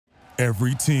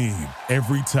Every team,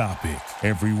 every topic,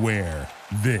 everywhere.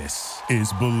 This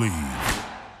is Believe.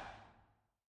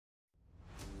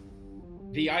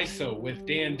 The ISO with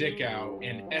Dan Dickow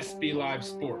and SB Live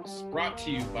Sports, brought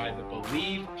to you by the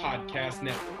Believe Podcast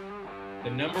Network, the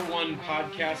 #1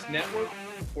 podcast network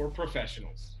for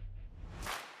professionals.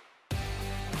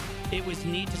 It was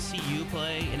neat to see you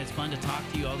play, and it's fun to talk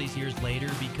to you all these years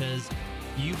later because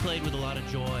you played with a lot of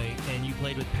joy and you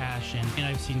played with passion. And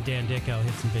I've seen Dan Dickow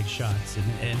hit some big shots in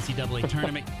the NCAA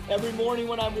tournament. Every morning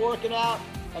when I'm working out,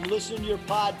 I'm listening to your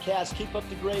podcast. Keep up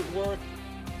the great work.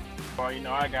 Well,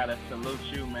 I got to salute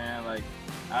you, man. Like,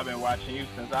 I've been watching you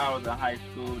since I was in high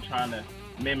school, trying to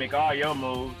mimic all your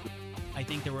moves. I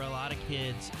think there were a lot of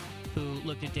kids who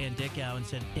looked at Dan Dickow and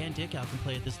said, Dan Dickow can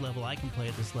play at this level, I can play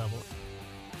at this level.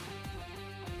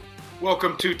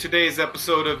 Welcome to today's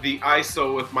episode of The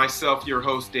ISO with myself, your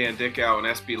host, Dan Dickow, and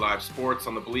SB Live Sports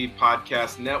on the Believe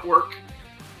Podcast Network.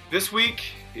 This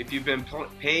week, if you've been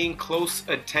paying close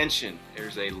attention,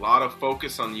 there's a lot of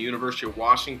focus on the University of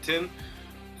Washington.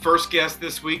 First guest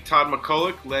this week, Todd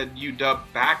McCulloch, led UW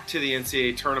back to the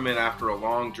NCAA tournament after a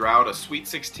long drought, a Sweet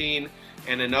 16,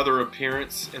 and another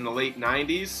appearance in the late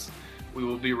 90s. We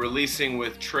will be releasing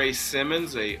with Trey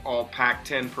Simmons, a all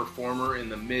Pac-10 performer in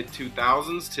the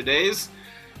mid-2000s. Today's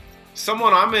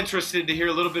someone I'm interested to hear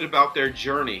a little bit about their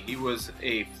journey. He was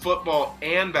a football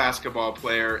and basketball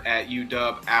player at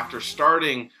UW after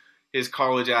starting his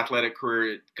college athletic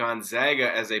career at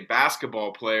Gonzaga as a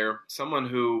basketball player, someone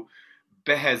who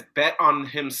has bet on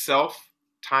himself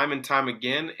time and time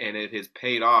again, and it has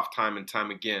paid off time and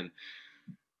time again.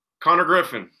 Connor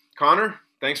Griffin. Connor,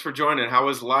 thanks for joining. How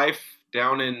was life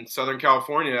down in Southern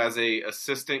California as a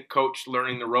assistant coach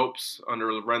learning the ropes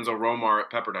under Lorenzo Romar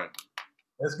at Pepperdine?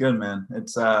 It's good, man.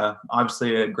 It's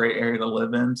obviously a great area to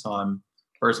live in, so I'm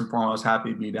first and foremost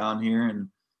happy to be down here and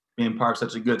being part of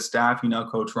such a good staff.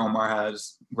 Coach Romar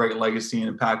has great legacy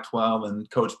in Pac-12 and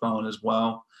Coach Bone as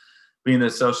well. Being the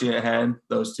associate head,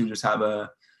 those two just have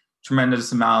a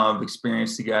tremendous amount of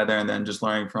experience together, and then just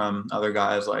learning from other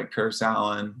guys like Curtis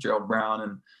Allen, Gerald Brown,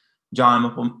 and John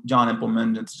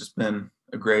Impleman. It's just been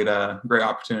a great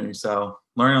opportunity. So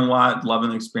learning a lot,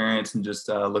 loving the experience, and just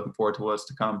looking forward to what's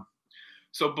to come.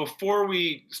 So before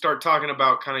we start talking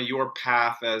about kind of your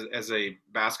path as a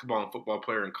basketball and football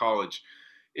player in college,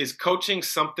 is coaching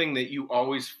something that you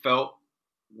always felt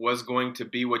was going to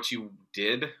be what you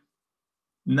did?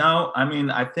 No,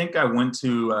 I think I went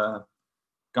to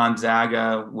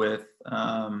Gonzaga with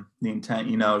the intent,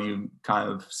 you kind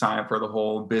of sign for the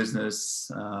whole business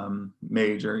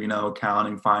major,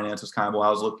 accounting, finance was kind of what I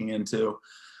was looking into,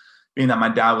 being that my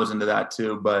dad was into that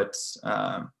too. But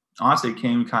honestly, it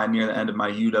came kind of near the end of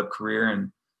my UW career,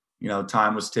 and,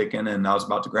 time was ticking and I was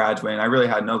about to graduate, and I really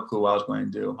had no clue what I was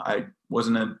going to do. I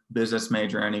wasn't a business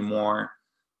major anymore.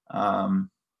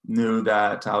 Knew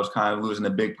that I was kind of losing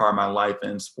a big part of my life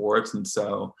in sports. And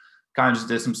so kind of just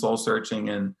did some soul searching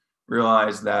and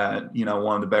realized that,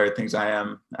 one of the better things I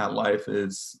am at life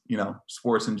is,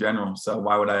 sports in general. So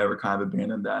why would I ever kind of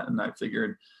abandon that? And I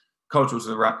figured coaching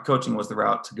was the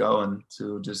route to go and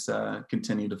to just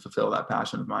continue to fulfill that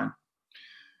passion of mine.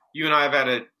 You and I have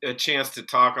had a chance to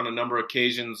talk on a number of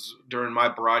occasions during my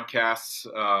broadcasts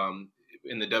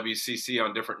in the WCC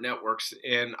on different networks.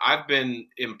 And I've been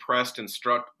impressed and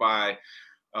struck by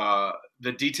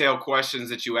the detailed questions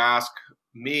that you ask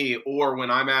me, or when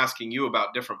I'm asking you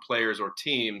about different players or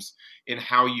teams and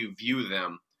how you view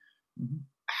them. Mm-hmm.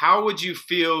 How would you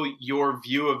feel your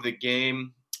view of the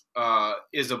game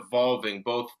is evolving,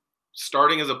 both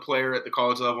starting as a player at the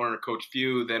college level under Coach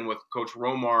Few, then with Coach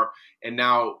Romar, and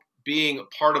now being a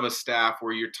part of a staff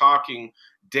where you're talking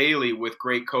daily with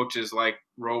great coaches like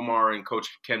Romar and Coach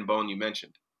Ken Bone you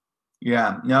mentioned?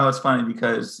 Yeah, no, it's funny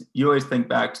because you always think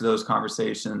back to those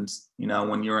conversations,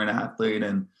 when you were an athlete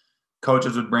and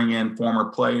coaches would bring in former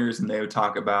players and they would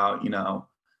talk about,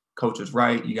 coach is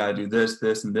right, you got to do this,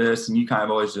 this, and this. And you kind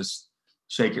of always just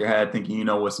shake your head thinking,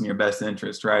 what's in your best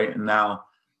interest, right? And now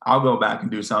I'll go back and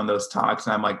do some of those talks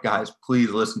and I'm like, guys, please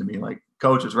listen to me. Like,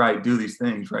 coach is right, do these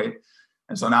things, right?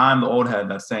 And so now I'm the old head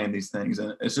that's saying these things.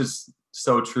 And it's just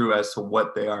so true as to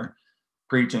what they are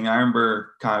preaching. I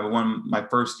remember kind of my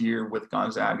first year with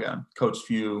Gonzaga, Coach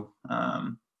Few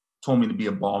told me to be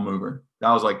a ball mover.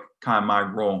 That was like kind of my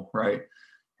role, right?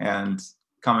 And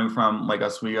coming from like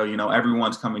Oswego,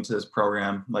 everyone's coming to this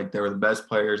program like they were the best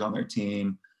players on their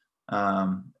team.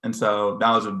 And so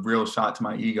that was a real shot to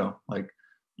my ego. Like,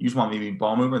 you just want me to be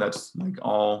ball mover? That's like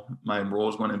all my role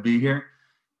is going to be here.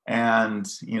 And,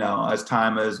 as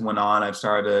time has went on, I've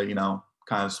started to,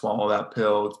 kind of swallow that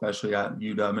pill, especially at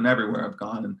UW and everywhere I've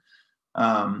gone.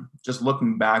 And just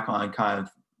looking back on kind of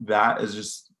that is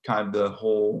just kind of the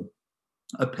whole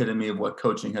epitome of what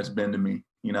coaching has been to me,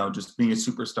 just being a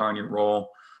superstar in your role,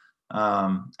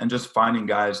 and just finding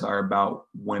guys that are about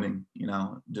winning,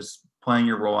 just playing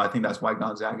your role. I think that's why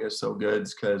Gonzaga is so good,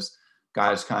 because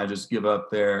guys kind of just give up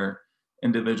their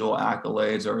individual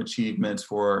accolades or achievements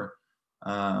for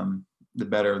the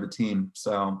better of the team.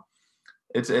 So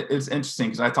it's interesting,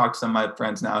 because I talk to some of my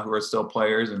friends now who are still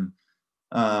players, and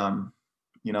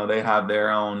they have their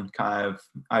own kind of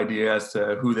idea as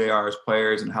to who they are as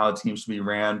players and how a team should be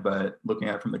ran. But looking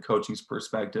at it from the coaching's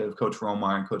perspective, Coach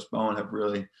Romar and Coach Bowen have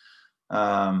really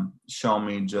shown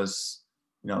me just,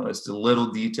 it's the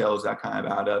little details that kind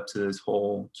of add up to this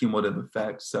whole cumulative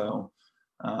effect. So,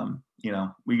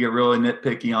 we get really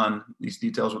nitpicky on these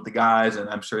details with the guys, and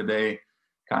I'm sure they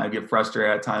kind of get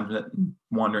frustrated at times,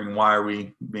 wondering why are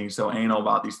we being so anal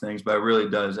about these things, but it really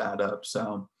does add up.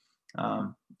 So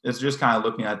it's just kind of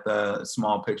looking at the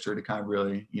small picture to kind of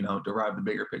really, derive the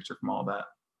bigger picture from all that.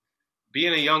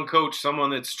 Being a young coach,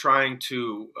 someone that's trying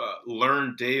to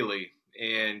learn daily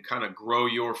and kind of grow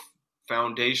your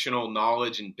foundational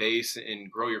knowledge and base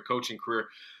and grow your coaching career,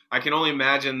 I can only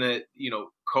imagine that,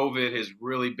 COVID has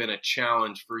really been a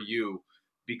challenge for you,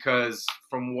 because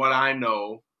from what I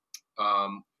know,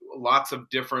 lots of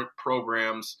different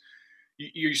programs,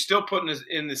 you're still putting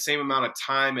in the same amount of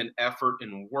time and effort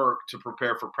and work to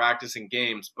prepare for practice and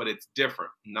games, but it's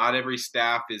different. Not every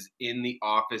staff is in the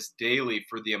office daily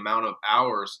for the amount of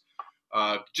hours,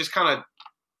 just kind of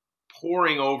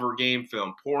poring over game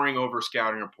film, poring over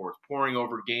scouting reports, poring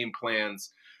over game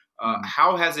plans.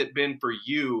 How has it been for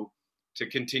you to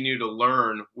continue to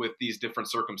learn with these different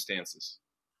circumstances?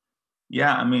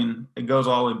 Yeah, I mean, it goes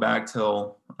all the way back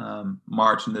till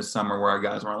March and this summer, where our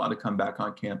guys weren't allowed to come back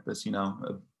on campus.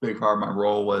 A big part of my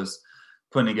role was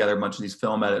putting together a bunch of these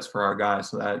film edits for our guys.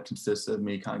 So that consisted of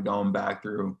me kind of going back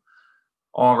through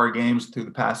all of our games through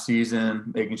the past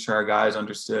season, making sure our guys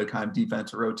understood kind of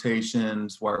defensive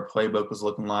rotations, what our playbook was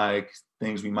looking like,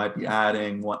 things we might be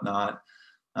adding, whatnot.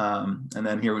 And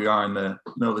then here we are in the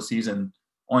middle of the season.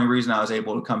 Only reason I was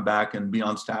able to come back and be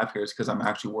on staff here is because I'm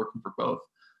actually working for both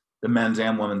the men's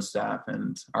and women's staff.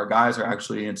 And our guys are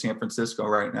actually in San Francisco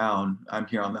right now, and I'm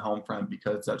here on the home front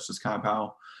because that's just kind of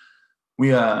how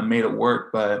we made it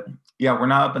work. But yeah, we're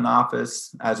not up in the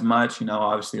office as much,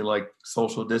 obviously like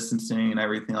social distancing and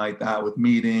everything like that with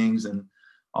meetings and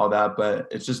all that. But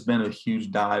it's just been a huge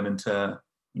dive into,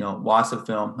 lots of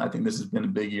film. I think this has been a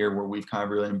big year where we've kind of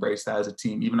really embraced that as a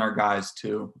team, even our guys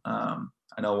too.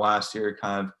 I know last year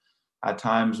kind of at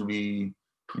times we,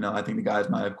 I think the guys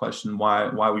might have questioned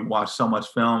why we watch so much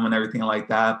film and everything like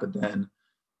that. But then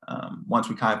once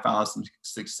we kind of found some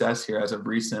success here as of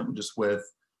recent, just with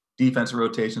defensive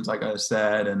rotations, like I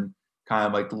said, and kind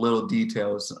of like the little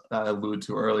details that I alluded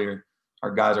to earlier,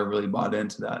 our guys are really bought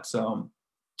into that. So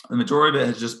the majority of it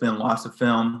has just been lots of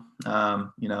film.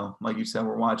 Like you said,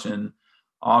 we're watching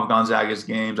all of Gonzaga's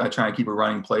games. I try and keep a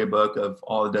running playbook of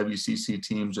all the WCC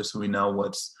teams just so we know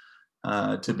what's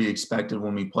to be expected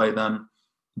when we play them.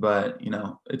 But,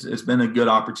 it's been a good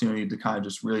opportunity to kind of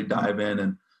just really dive in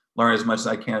and learn as much as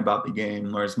I can about the game,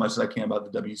 learn as much as I can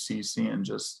about the WCC, and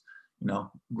just,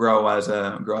 grow as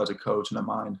a coach and a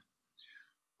mind.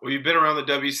 Well, you've been around the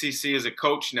WCC as a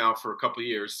coach now for a couple of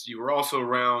years. You were also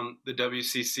around the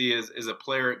WCC as a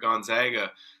player at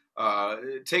Gonzaga.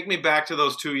 Take me back to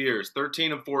those 2 years,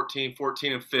 13 and 14,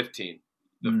 14 and 15.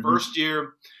 The first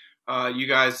year, you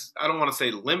guys, I don't want to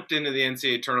say limped into the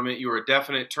NCAA tournament. You were a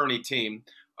definite tourney team,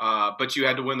 but you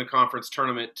had to win the conference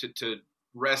tournament to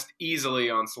rest easily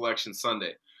on Selection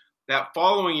Sunday. That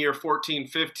following year,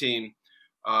 14-15,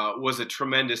 was a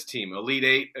tremendous team. Elite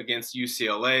Eight against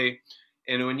UCLA.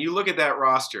 And when you look at that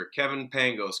roster, Kevin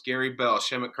Pangos, Gary Bell,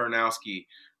 Shemet Karnowski,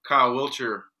 Kyle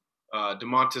Wilcher,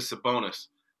 DeMontis Sabonis,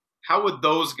 how would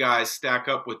those guys stack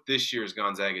up with this year's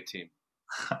Gonzaga team?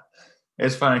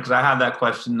 It's funny because I had that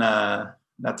question, that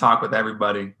talk with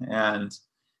everybody. And,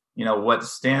 what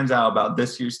stands out about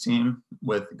this year's team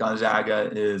with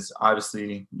Gonzaga is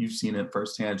obviously you've seen it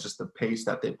firsthand, just the pace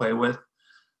that they play with,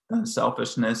 the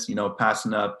unselfishness,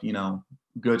 passing up,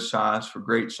 good shots for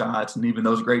great shots, and even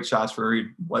those great shots for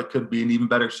what could be an even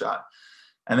better shot.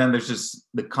 And then there's just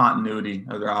the continuity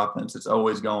of their offense. It's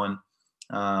always going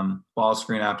ball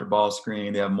screen after ball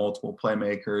screen. They have multiple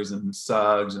playmakers and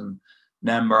Suggs and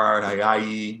Nembhard,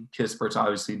 Ayayi, Kispert's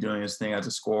obviously doing his thing as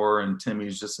a scorer, and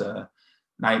Timmy's just a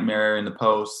nightmare in the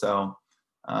post. So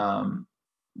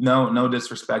no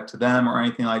disrespect to them or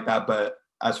anything like that. But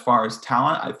as far as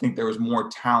talent, I think there was more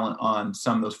talent on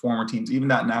some of those former teams, even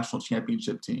that national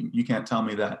championship team. You can't tell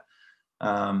me that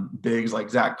bigs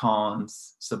like Zach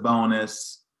Collins,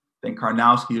 Sabonis, I think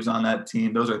Karnowski was on that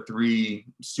team. Those are 3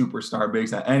 superstar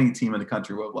bigs that any team in the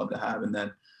country would love to have. And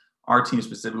then our team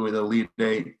specifically, the Elite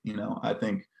Eight, I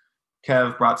think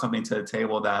Kev brought something to the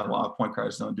table that a lot of point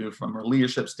guards don't do from a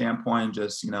leadership standpoint,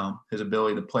 just, his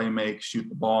ability to play make, shoot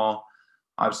the ball.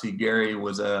 Obviously, Gary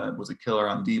was a killer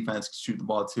on defense, shoot the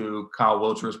ball too. Kyle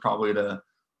Wilcher was probably the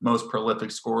most prolific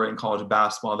scorer in college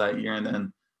basketball that year. And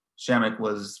then Shamek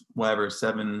was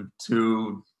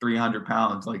 7'2", 300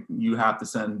 pounds. Like, you have to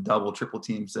send double, triple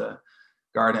teams to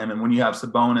guard him. And when you have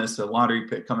Sabonis, a lottery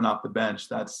pick coming off the bench,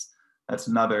 that's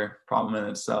another problem in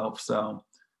itself. So,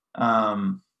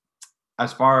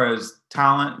 as far as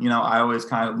talent, I always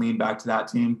kind of lean back to that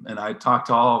team. And I talked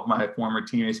to all of my former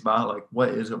teammates about, like, what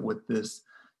is it with this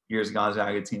year's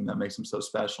Gonzaga team that makes them so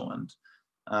special? And,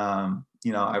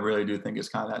 I really do think it's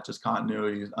kind of that just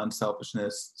continuity,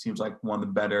 unselfishness. Seems like one of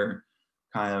the better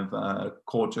kind of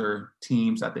culture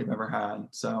teams that they've ever had.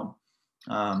 So,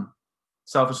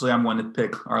 selfishly, I'm going to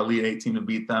pick our Elite Eight team to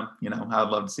beat them. I'd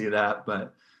love to see that.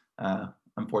 But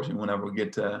unfortunately, we'll never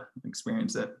get to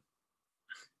experience it.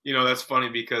 That's funny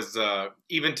because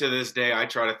even to this day, I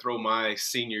try to throw my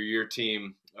senior year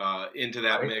team into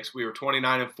that mix. We were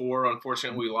 29-4.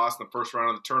 Unfortunately, we lost in the first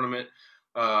round of the tournament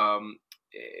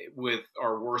with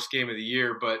our worst game of the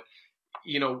year. But,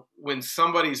 when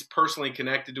somebody's personally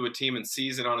connected to a team and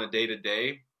sees it on a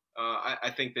day-to-day,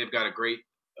 I think they've got a great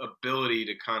ability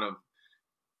to kind of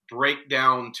break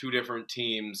down 2 different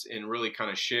teams and really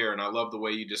kind of share. And I love the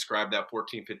way you described that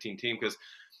 14-15 team, because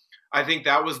I think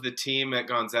that was the team at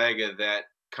Gonzaga that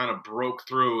kind of broke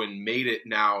through and made it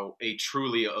now a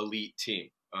truly elite team.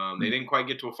 They didn't quite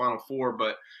get to a Final Four,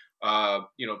 but,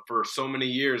 for so many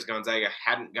years, Gonzaga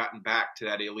hadn't gotten back to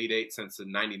that Elite Eight since the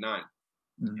 99.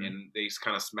 Mm-hmm. And they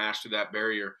kind of smashed through that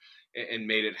barrier and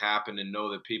made it happen, and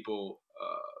know that people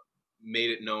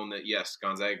made it known that, yes,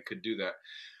 Gonzaga could do that.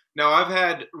 Now, I've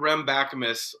had Rem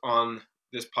Bakamis on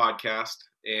this podcast,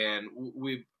 and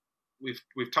we've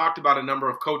talked about a number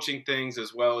of coaching things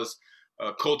as well as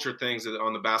culture things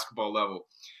on the basketball level.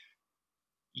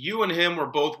 You and him were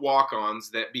both walk-ons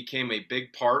that became a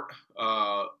big part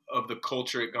of the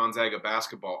culture at Gonzaga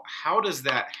basketball. How does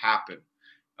that happen?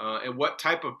 And what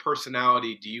type of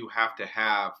personality do you have to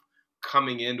have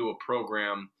coming into a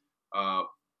program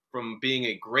from being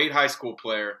a great high school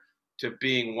player to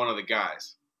being one of the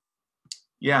guys?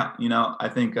 Yeah, I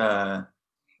think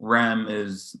Rem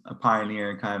is a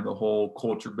pioneer in kind of the whole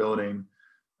culture building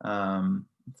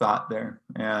thought there.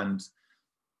 And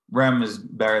Rem is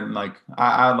better than,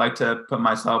 I'd like to put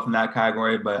myself in that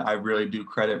category, but I really do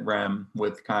credit Rem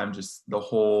with kind of just the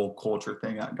whole culture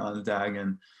thing at Gonzaga.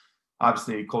 And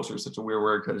obviously culture is such a weird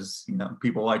word because,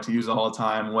 people like to use it all the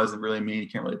time. It wasn't really me. You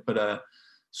can't really put a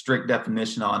strict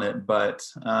definition on it. But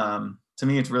to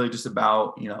me, it's really just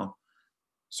about,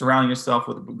 surrounding yourself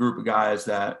with a group of guys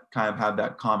that kind of have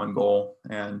that common goal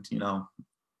and,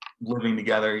 living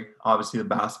together. Obviously, the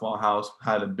basketball house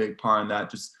had a big part in that,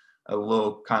 just a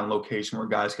little kind of location where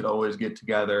guys could always get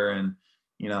together. And,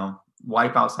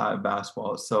 life outside of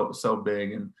basketball is so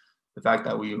big. And the fact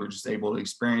that we were just able to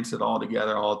experience it all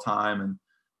together all the time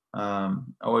and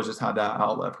always just had that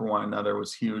outlet for one another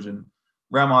was huge. And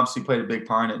Rem obviously played a big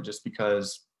part in it just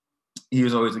because he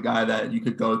was always a guy that you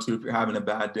could go to if you're having a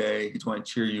bad day. He's going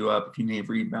to cheer you up. If you need a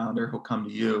rebounder, he'll come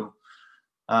to you.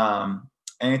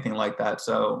 Anything like that.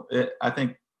 So I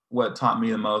think what taught me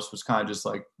the most was kind of just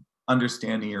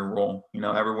understanding your role.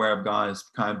 Everywhere I've gone, it's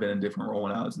kind of been a different role.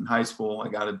 When I was in high school, I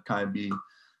got to kind of be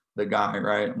the guy,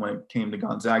 right? When it came to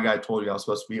Gonzaga, I told you I was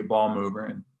supposed to be a ball mover.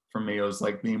 And for me, it was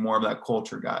being more of that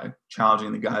culture guy,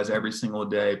 challenging the guys every single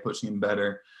day, pushing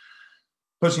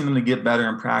them to get better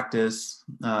in practice.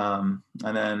 And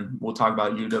then we'll talk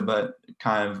about Utah, but it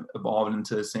kind of evolved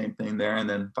into the same thing there. And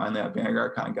then finally at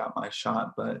Vanguard, kind of got my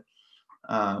shot. But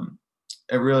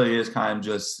it really is kind of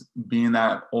just being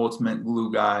that ultimate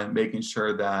glue guy, making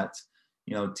sure that,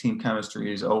 team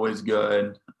chemistry is always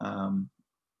good,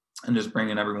 and just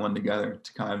bringing everyone together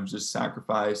to kind of just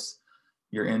sacrifice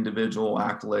your individual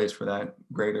accolades for that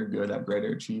greater good, that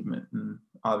greater achievement. And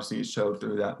obviously it showed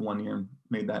through that one year and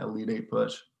made that Elite Eight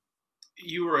push.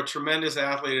 You were a tremendous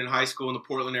athlete in high school in the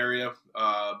Portland area,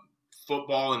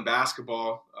 football and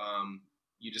basketball.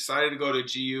 You decided to go to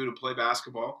GU to play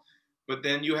basketball, but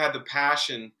then you had the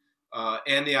passion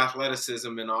and the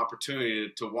athleticism and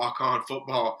opportunity to walk on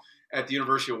football at the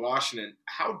University of Washington.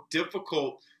 How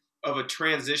difficult of a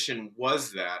transition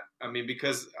was that? I mean,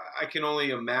 because I can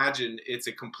only imagine it's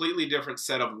a completely different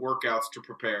set of workouts to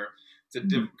prepare. It's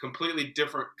a completely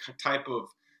different type of,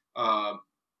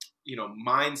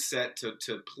 mindset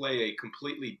to play a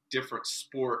completely different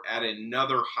sport at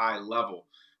another high level.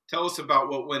 Tell us about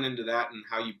what went into that and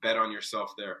how you bet on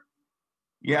yourself there.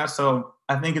 Yeah, so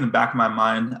I think in the back of my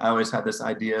mind, I always had this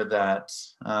idea that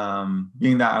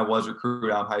being that I was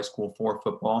recruited out of high school for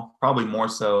football, probably more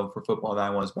so for football than I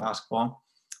was basketball.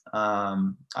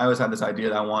 I always had this idea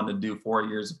that I wanted to do 4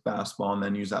 years of basketball and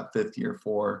then use that 5th year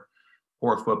for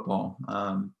football.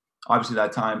 Obviously,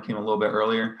 that time came a little bit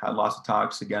earlier. Had lots of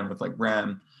talks again with like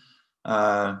Ren.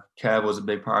 Kev was a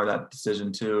big part of that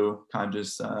decision too, kind of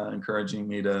just encouraging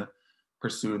me to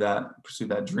pursue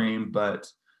that dream.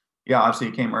 But yeah, obviously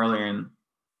it came earlier and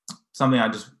something I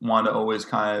just wanted to always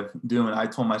kind of do. And I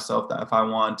told myself that if I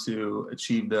want to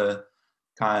achieve the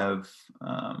kind of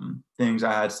things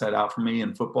I had set out for me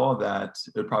in football, that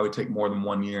it would probably take more than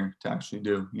 1 year to actually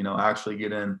do, actually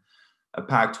get in a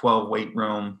Pac-12 weight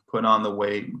room, put on the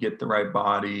weight, get the right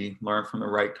body, learn from the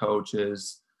right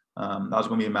coaches. That was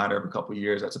going to be a matter of a couple of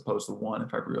years as opposed to one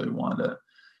if I really wanted to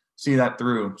see that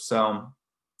through. So,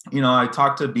 I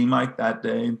talked to B-Mike that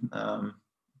day,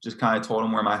 just kind of told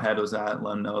him where my head was at,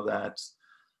 let him know that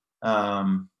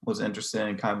was interested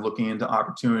in kind of looking into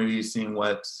opportunities, seeing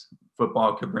what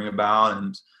football could bring about.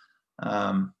 And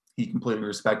he completely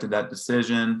respected that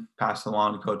decision, passed it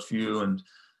along to Coach Few, and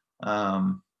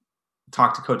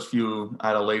talked to Coach Few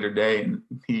at a later day. And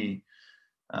he,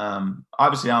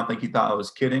 obviously I don't think he thought I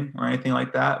was kidding or anything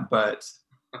like that, but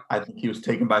I think he was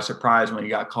taken by surprise when he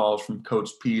got calls from Coach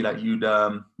Pete at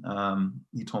UW.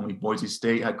 He told me Boise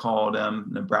State had called him,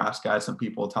 Nebraska had some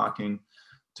people talking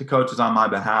to coaches on my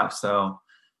behalf. So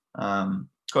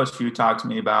Coach Few talked to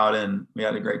me about it, and we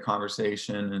had a great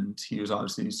conversation, and he was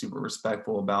obviously super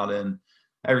respectful about it and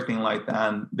everything like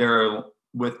that. And they were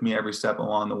with me every step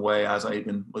along the way as I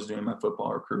even was doing my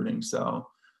football recruiting. So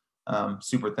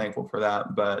super thankful for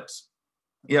that. But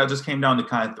yeah, it just came down to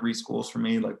kind of 3 schools for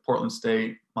me, like Portland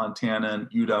State, Montana, and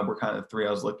UW were kind of 3 I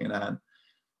was looking at.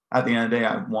 At the end of the day,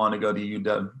 I wanted to go to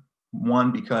UW.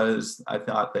 One, because I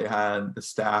thought they had the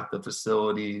staff, the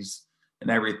facilities, and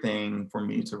everything for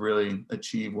me to really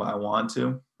achieve what I want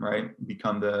to, right?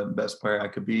 Become the best player I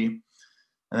could be.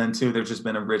 And then 2, there's just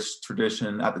been a rich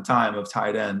tradition at the time of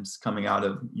tight ends coming out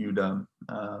of UW.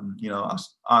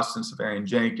 Austin Severian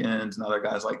Jenkins and other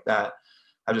guys like that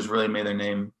have just really made their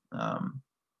name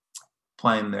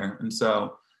playing there. And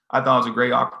so I thought it was a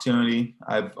great opportunity.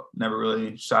 I've never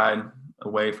really shied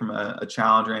away from a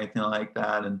challenge or anything like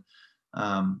that. And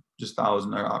just thought it was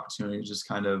another opportunity to just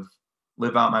kind of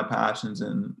live out my passions.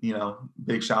 And,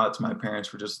 big shout out to my parents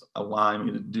for just allowing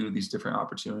me to do these different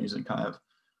opportunities and kind of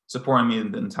supporting me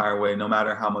the entire way, no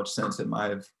matter how much sense it might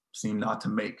have seemed not to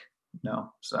make,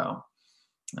 So,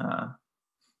 yeah.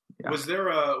 Was there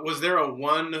a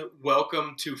one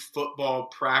welcome to football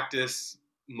practice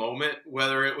moment,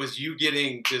 whether it was you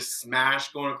getting just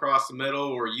smashed going across the middle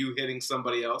or you hitting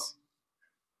somebody else?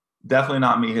 Definitely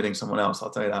not me hitting someone else, I'll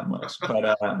tell you that much.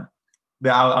 But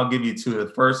I'll give you 2.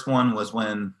 The first one was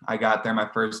when I got there my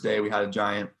first day. We had a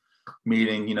giant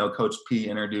meeting. Coach P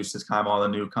introduces kind of all the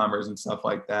newcomers and stuff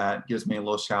like that. Gives me a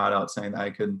little shout out saying that I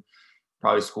could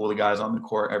probably school the guys on the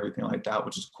court, everything like that,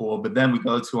 which is cool. But then we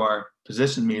go to our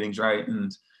position meetings, right?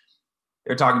 And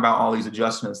they're talking about all these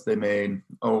adjustments they made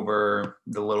over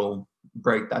the little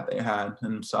break that they had.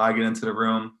 And so I get into the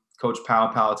room. Coach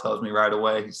Powell tells me right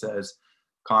away, he says,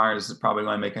 Connor, this is probably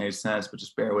going to make any sense, but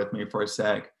just bear with me for a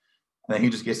sec. And then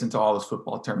he just gets into all this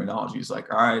football terminology. He's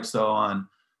like, all right, so on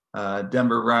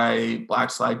Denver right, black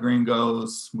slide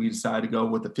gringos, we decided to go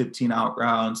with the 15 out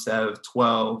route instead of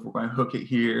 12. We're going to hook it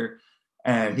here.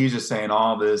 And he's just saying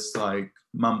all this like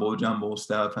mumbo jumbo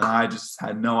stuff. And I just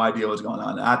had no idea what was going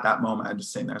on. At that moment, I'm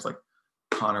just sitting there. I was like,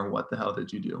 Connor, what the hell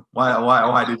did you do?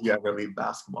 Why did you ever leave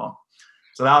basketball?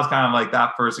 So that was kind of like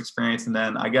that first experience. And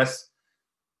then I guess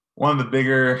one of the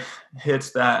bigger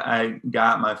hits that I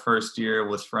got my first year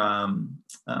was from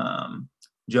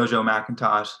JoJo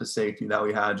McIntosh, the safety that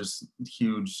we had, just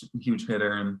huge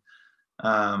hitter. And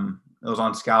it was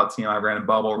on scout team. I ran a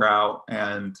bubble route,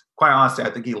 and quite honestly, I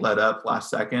think he let up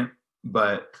last second,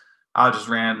 but I just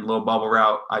ran a little bubble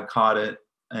route. I caught it.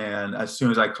 And as soon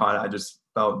as I caught it, I just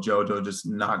felt JoJo just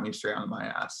knock me straight on my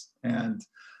ass. And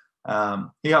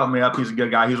he helped me up. He's a good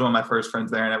guy. He was one of my first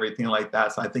friends there and everything like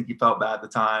that. So I think he felt bad at the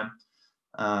time.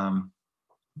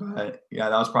 But yeah,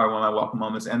 that was probably one of my welcome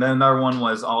moments. And then another one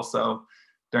was also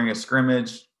during a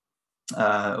scrimmage.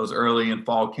 It was early in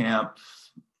fall camp.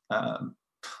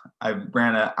 I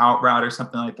ran an out route or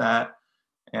something like that.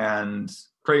 And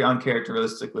pretty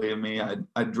uncharacteristically of me,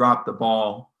 I dropped the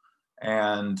ball,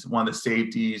 and one of the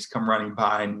safeties come running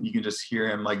by, and you can just hear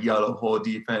him like yell the whole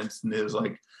defense. And it was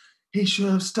like, he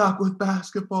should have stuck with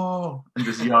basketball, and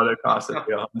just yelled across the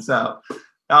field. And so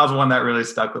that was one that really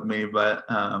stuck with me. But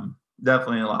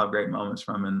definitely a lot of great moments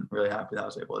from him, and really happy that I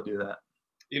was able to do that.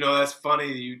 That's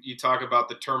funny. You talk about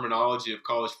the terminology of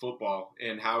college football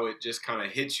and how it just kind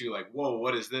of hits you like, whoa,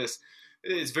 what is this?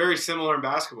 It's very similar in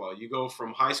basketball. You go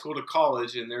from high school to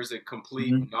college, and there's a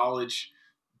complete knowledge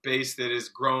base that has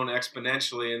grown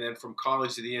exponentially. And then from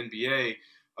college to the NBA,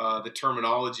 the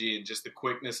terminology and just the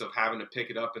quickness of having to pick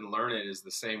it up and learn it is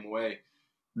the same way.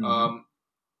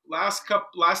 Last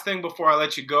thing before I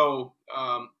let you go,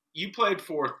 you played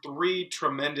for 3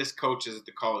 tremendous coaches at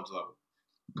the college level.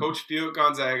 Coach Few at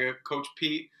Gonzaga, Coach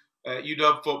Pete at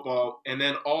UW football, and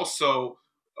then also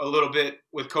a little bit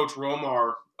with Coach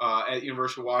Romar at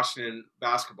University of Washington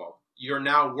basketball. You're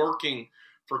now working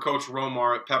for Coach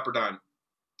Romar at Pepperdine.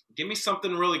 Give me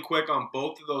something really quick on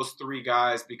both of those 3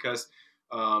 guys, because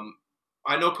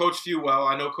I know Coach Few well.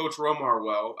 I know Coach Romar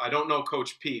well. I don't know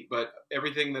Coach Pete, but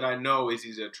everything that I know is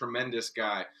he's a tremendous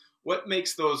guy. What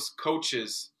makes those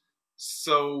coaches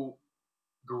so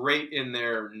great in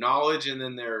their knowledge and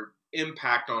then their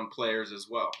impact on players as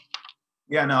well?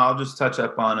 Yeah, no, I'll just touch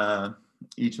up on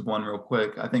each of one real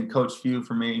quick. I think Coach Few,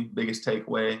 for me, biggest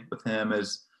takeaway with him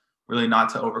is really not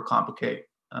to overcomplicate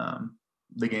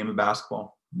the game of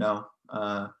basketball.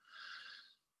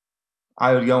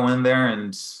 I would go in there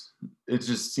and it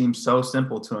just seemed so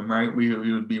simple to him, right? We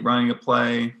would be running a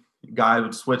play, guy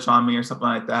would switch on me or something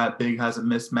like that. Big has a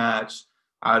mismatch.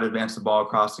 I would advance the ball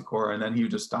across the court, and then he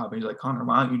would just stop me. He's like, Connor,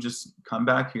 why don't you just come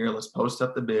back here? Let's post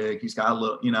up the big. He's got a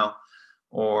little,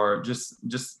 or just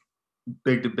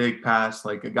big to big pass,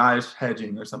 like a guy's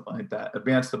hedging or something like that.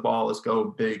 Advance the ball, let's go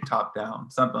big, top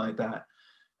down, something like that.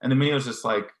 And to me, it was just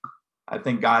like, I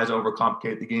think guys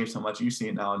overcomplicate the game so much. You see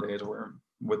it nowadays where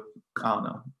with, I don't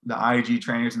know, the IG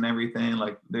trainers and everything,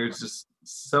 like there's just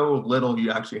so little you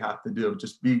actually have to do.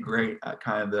 Just be great at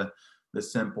kind of the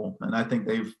simple. And I think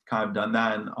they've kind of done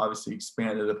that and obviously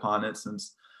expanded upon it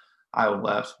since I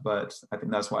left. But I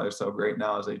think that's why they're so great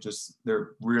now, is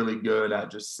they're really good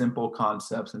at just simple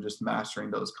concepts and just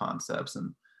mastering those concepts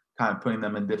and kind of putting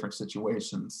them in different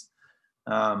situations.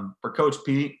 For Coach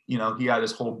Pete, he had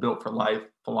his whole built for life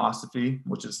philosophy,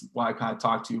 which is why I kind of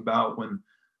talked to you about when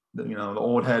the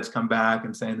old heads come back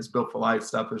and saying this built for life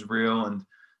stuff is real. And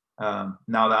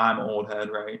now that I'm an old head,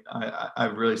 right,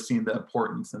 I've really seen the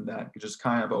importance in that, just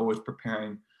kind of always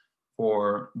preparing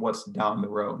for what's down the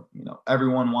road.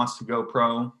 Everyone wants to go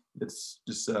pro. It's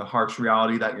just a harsh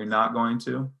reality that you're not going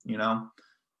to,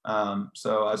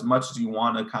 so as much as you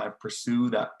want to kind of pursue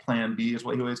that plan B, is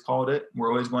what he always called it, we're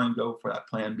always going to go for that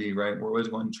plan B, right? We're always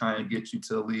going to try and get you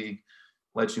to the league,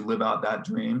 let you live out that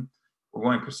dream. We're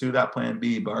going to pursue that plan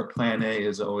B, but our plan A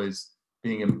is always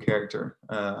being a character,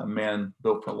 a man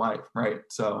built for life, right?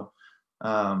 So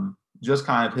just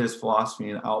kind of his philosophy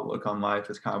and outlook on life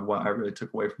is kind of what I really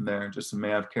took away from there. Just a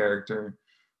man of character,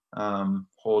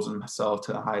 holds himself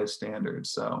to the highest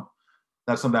standards. So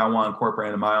that's something I want to incorporate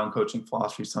into my own coaching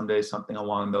philosophy someday, something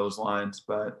along those lines.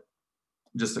 But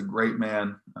just a great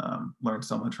man, learned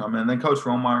so much from him. And then Coach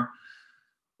Romar,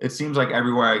 it seems like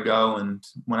everywhere I go and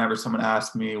whenever someone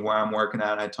asks me where I'm working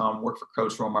at, I tell them work for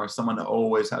Coach Romar, someone that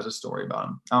always has a story about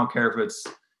him. I don't care if it's,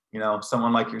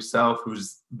 someone like yourself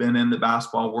who's been in the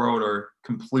basketball world or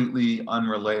completely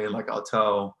unrelated. Like I'll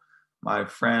tell my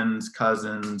friend's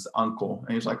cousin's uncle,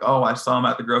 and he's like, oh, I saw him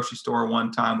at the grocery store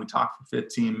one time. We talked for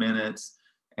 15 minutes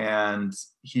and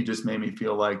he just made me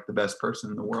feel like the best person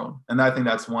in the world. And I think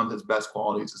that's one of his best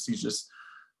qualities, is he's just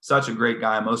such a great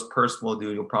guy, most personable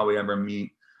dude you'll probably ever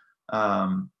meet.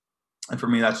 And for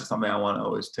me, that's just something I want to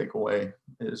always take away,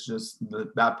 is just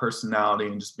that personality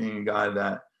and just being a guy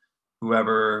that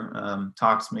whoever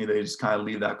talks to me, they just kind of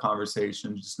leave that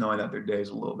conversation just knowing that their day is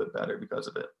a little bit better because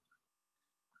of it.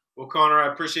 Well, Connor,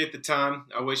 I appreciate the time.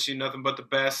 I wish you nothing but the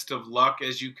best of luck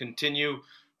as you continue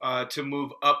to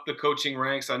move up the coaching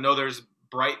ranks. I know there's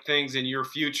bright things in your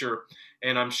future,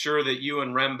 and I'm sure that you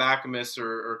and Rem Bakamis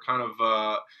are kind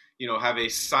of have a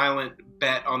silent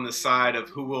bet on the side of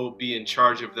who will be in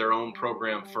charge of their own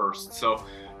program first. So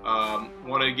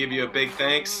wanted to give you a big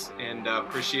thanks and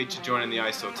appreciate you joining the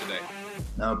ISO today.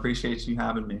 No, appreciate you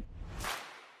having me.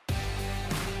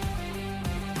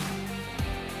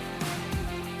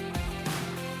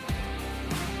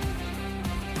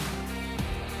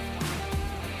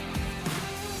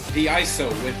 The ISO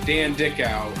with Dan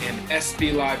Dickow and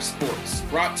SB Live Sports,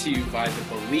 brought to you by the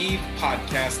Believe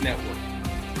Podcast Network,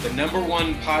 the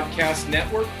 #1 podcast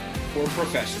network for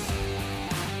professionals.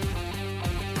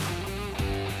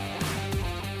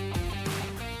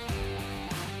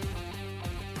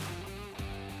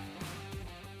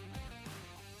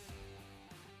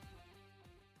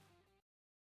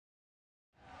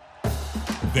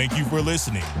 Thank you for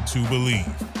listening to Believe.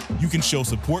 You can show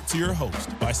support to your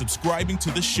host by subscribing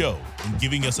to the show and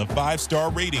giving us a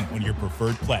 5-star rating on your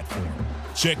preferred platform.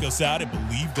 Check us out at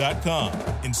Believe.com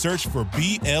and search for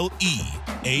BLEAV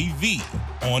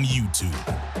on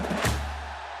YouTube.